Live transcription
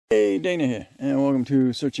Hey, Dana here, and welcome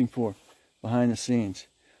to Searching for Behind the Scenes.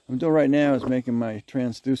 What I'm doing right now is making my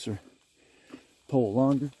transducer pole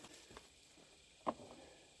longer. Got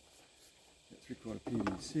 3/4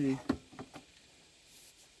 PVC.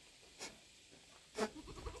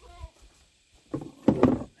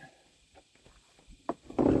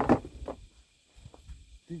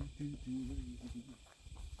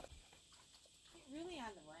 Really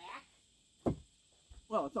on the rack?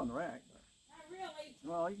 Well, it's on the rack. Not really.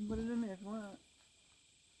 Well, you can put it in there if you want.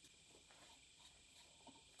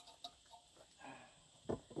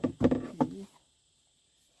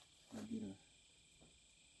 I'll get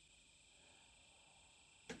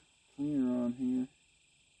a cleaner on here.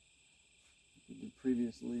 We did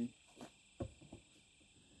previously.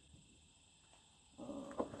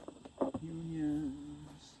 Unions.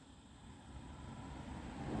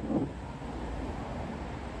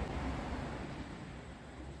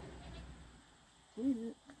 Clean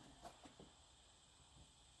it.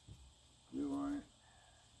 Glue on it.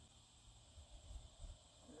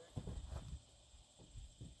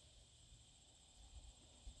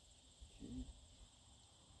 Okay.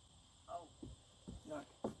 Oh, yuck.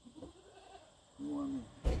 Glue on me.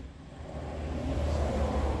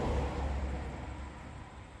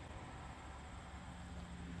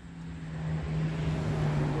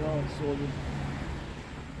 Get all sorted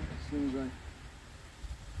as soon as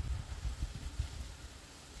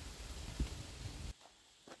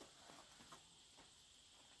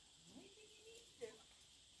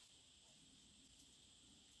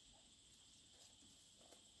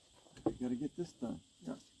gotta get this done.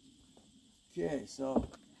 Yeah. Okay, so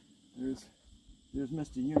there's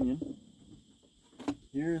Mr. Union.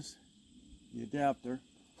 Here's the adapter.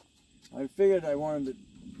 I figured I wanted to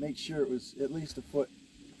make sure it was at least a foot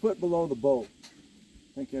below the boat.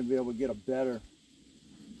 I think I'd be able to get a better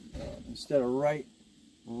instead of right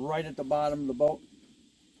at the bottom of the boat.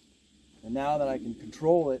 And now that I can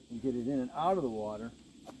control it and get it in and out of the water,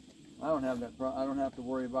 I don't have that. I don't have to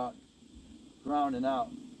worry about grounding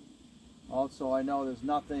out. Also, I know there's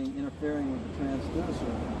nothing interfering with the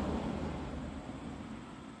transducer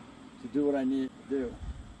to do what I need it to do.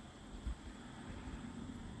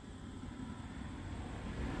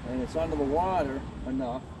 And it's under the water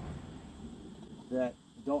enough that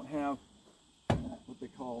you don't have what they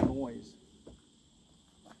call noise,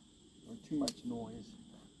 or too much noise.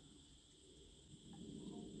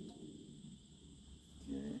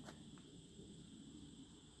 Okay.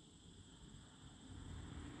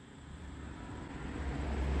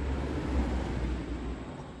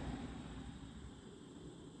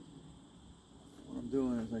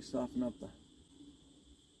 Doing is I soften up the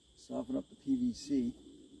PVC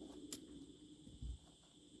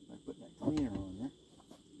by putting that cleaner on there.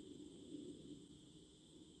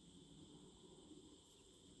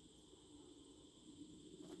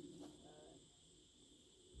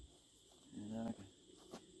 And then I can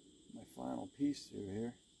put my final piece through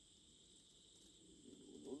here.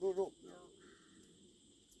 For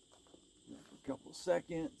a couple of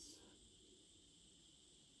seconds.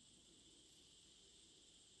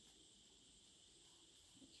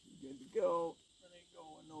 Good to go. That ain't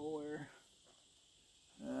going nowhere.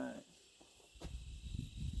 Alright.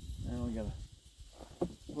 Now we gotta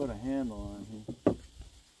put a handle on here.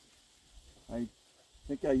 I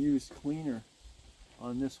think I used cleaner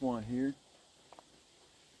on this one here.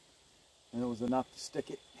 And it was enough to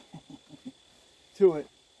stick it to it.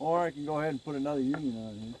 Or I can go ahead and put another union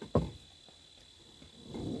on here.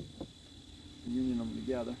 Union them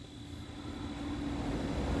together.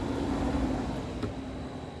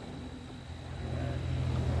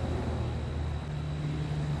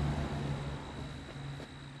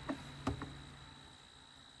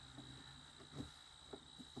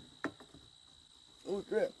 Oh,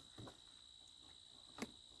 grip.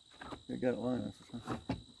 I got it lined up. There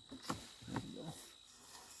we go.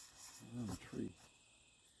 On the tree.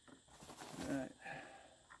 Alright.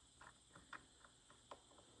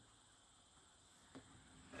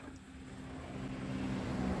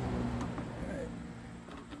 Alright.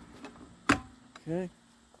 Okay.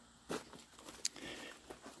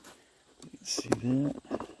 Let's see that.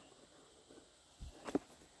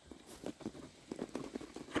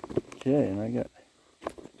 Okay, and I got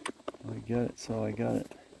it, so I got it.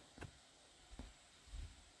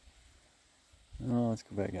 Oh, let's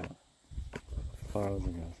go back out. As far as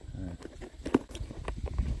it goes. All right.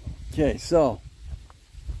 Okay, so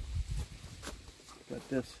got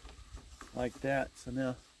this like that, so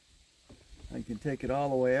now I can take it all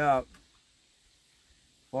the way out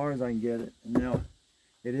as far as I can get it, and now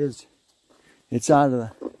it is out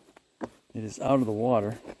of the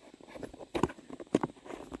water.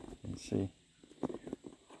 Let's see.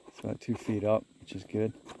 It's about 2 feet up, which is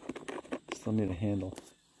good. Still need a handle.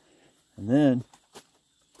 And then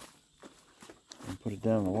I'll put it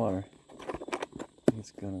down in the water.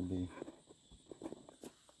 It's gonna be.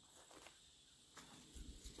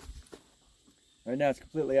 Right now it's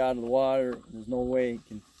completely out of the water. There's no way it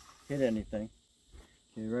can hit anything.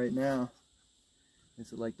 Okay, right now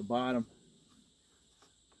it's at like the bottom.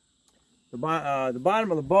 The bottom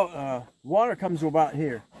of the boat, water comes to about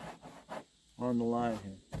here on the line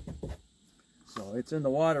here. So it's in the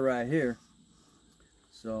water right here.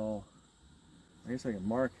 So I guess I can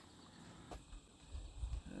mark.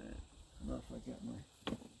 I don't know if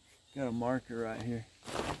I got a marker right here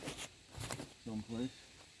someplace.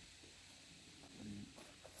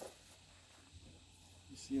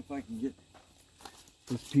 Let's see if I can get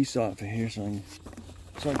this piece off of here so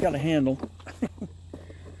I got a handle. I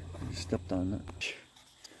stepped on that.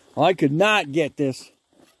 Well, I could not get this.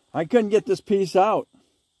 I couldn't get this piece out.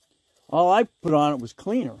 All I put on it was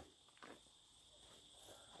cleaner.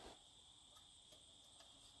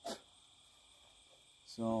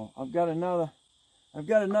 So I've got another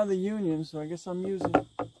union, so I guess I'm doing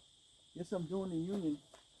the union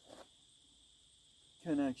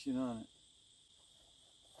connection on it.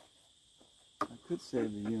 I could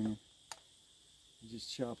save the union and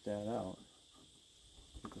just chop that out.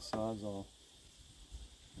 Get the sawzall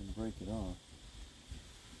and break it off.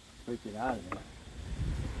 Break it out of there.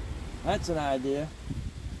 That's an idea.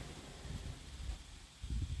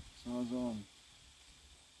 Sawzall and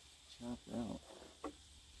chop it out.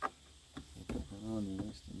 I'll put that on the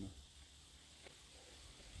rest of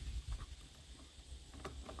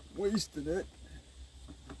the wasted it.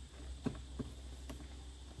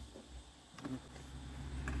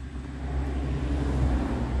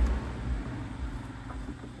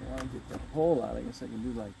 Get that pole out, I guess I can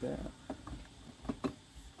do like that.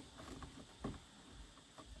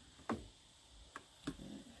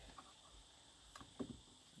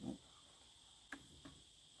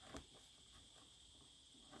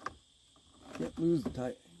 Can't lose the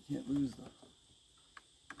tight. Can't lose the.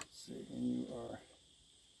 Let's see, and you are.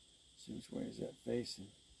 See which way is that facing?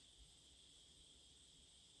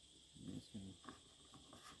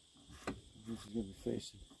 This is going to be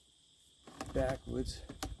facing backwards.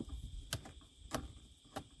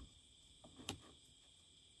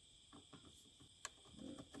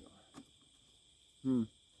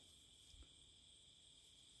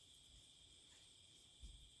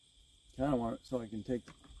 Kind of want it so I can take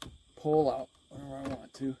the pole out whenever I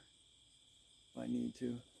want to, if I need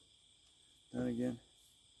to. Then again,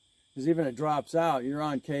 because even if it drops out, you're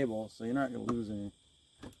on cable, so you're not going to lose any.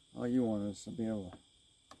 All you want is to be able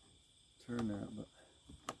to turn that. But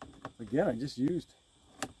again, I just used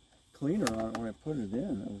cleaner on it when I put it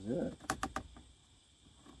in. That was it.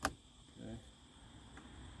 Okay.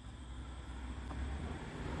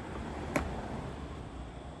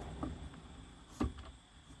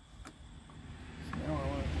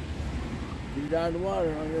 Get out of the water,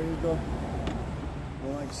 I'm ready to go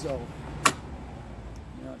like so.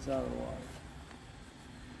 Now it's out of the water.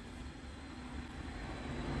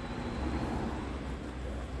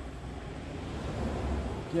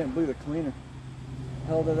 Can't believe the cleaner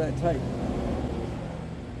held it that tight.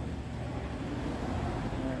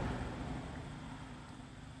 Alright.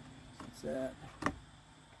 That's that.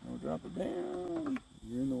 I'll drop it down.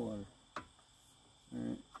 You're in the water.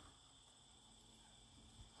 Alright.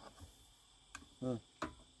 Huh.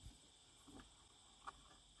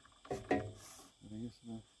 I guess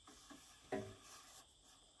not.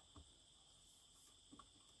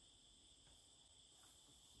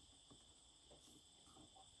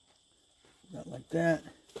 Not like that.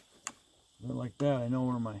 Not like that. I know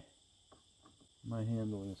where my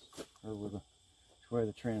handle is, or where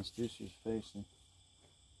the transducer is facing.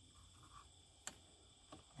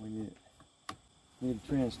 We need a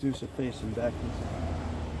transducer facing back inside.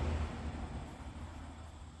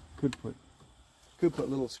 Could put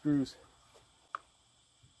little screws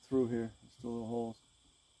through here, just little holes.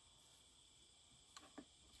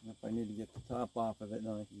 And if I need to get the top off of it,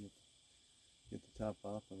 now I can get the top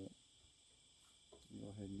off of it. Go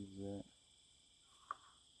ahead and use that.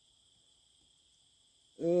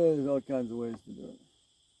 There's all kinds of ways to do it.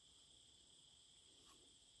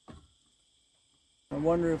 I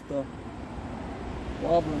wonder if the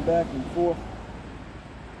wobbling back and forth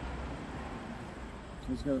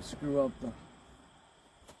is going to screw up the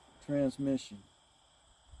transmission.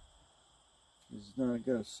 It's not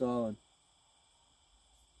got a solid.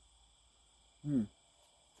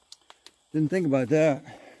 Didn't think about that.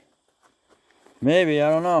 Maybe, I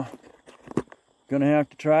don't know. Gonna have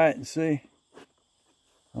to try it and see.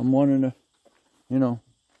 I'm wondering if, you know,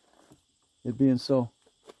 it being so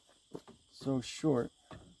short,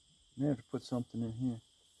 I may have to put something in here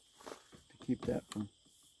to keep that from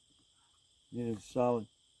getting solid.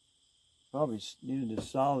 Probably needed as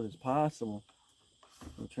solid as possible.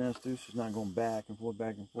 The transducer's not going back and forth,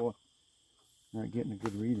 not getting a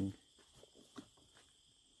good reading.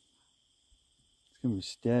 It's going to be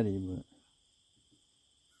steady, but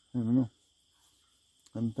I don't know.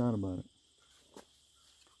 I haven't thought about it.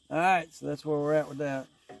 Alright, so that's where we're at with that.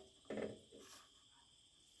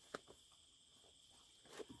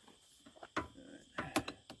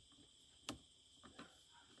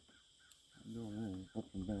 I'm doing that, up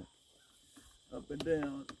and back. Up and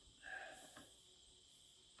down.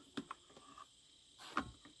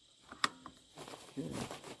 Okay. There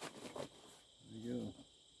we go.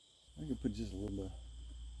 I can put just a little bit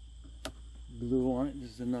of glue on it,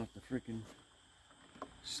 just enough to freaking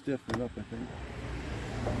stiffen it up, I think.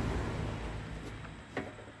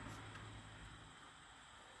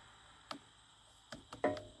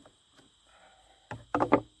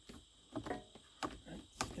 That's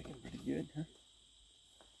sticking pretty good, huh?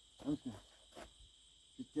 Okay.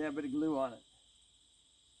 Just a bit of glue on it.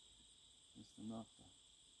 Just enough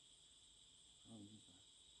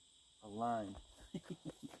to, a line.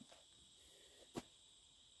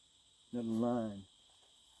 Another line.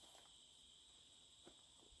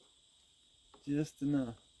 Just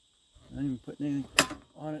enough. Not even putting anything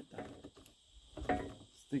on it to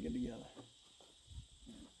stick it together.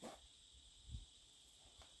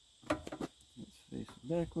 Let's face it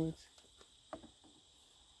backwards.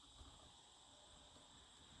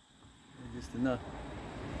 And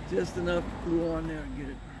just enough glue on there and get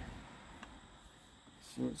it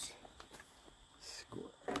so it's square.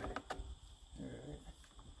 Alright.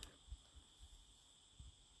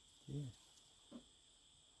 Yeah.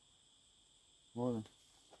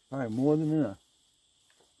 Probably more than enough.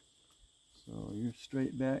 So you're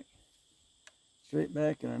straight back,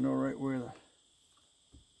 and I know right where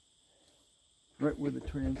the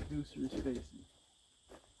transducer is facing.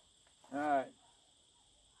 Alright.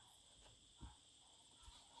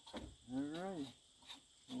 Alright.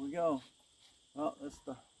 Here we go. Well, that's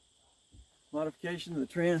the modification of the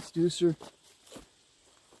transducer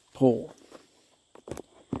pole.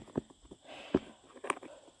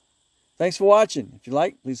 Thanks for watching. If you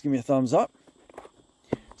like, please give me a thumbs up,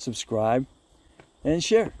 subscribe, and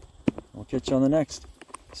share. We'll catch you on the next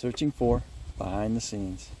Searching for Behind the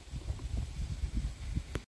Scenes.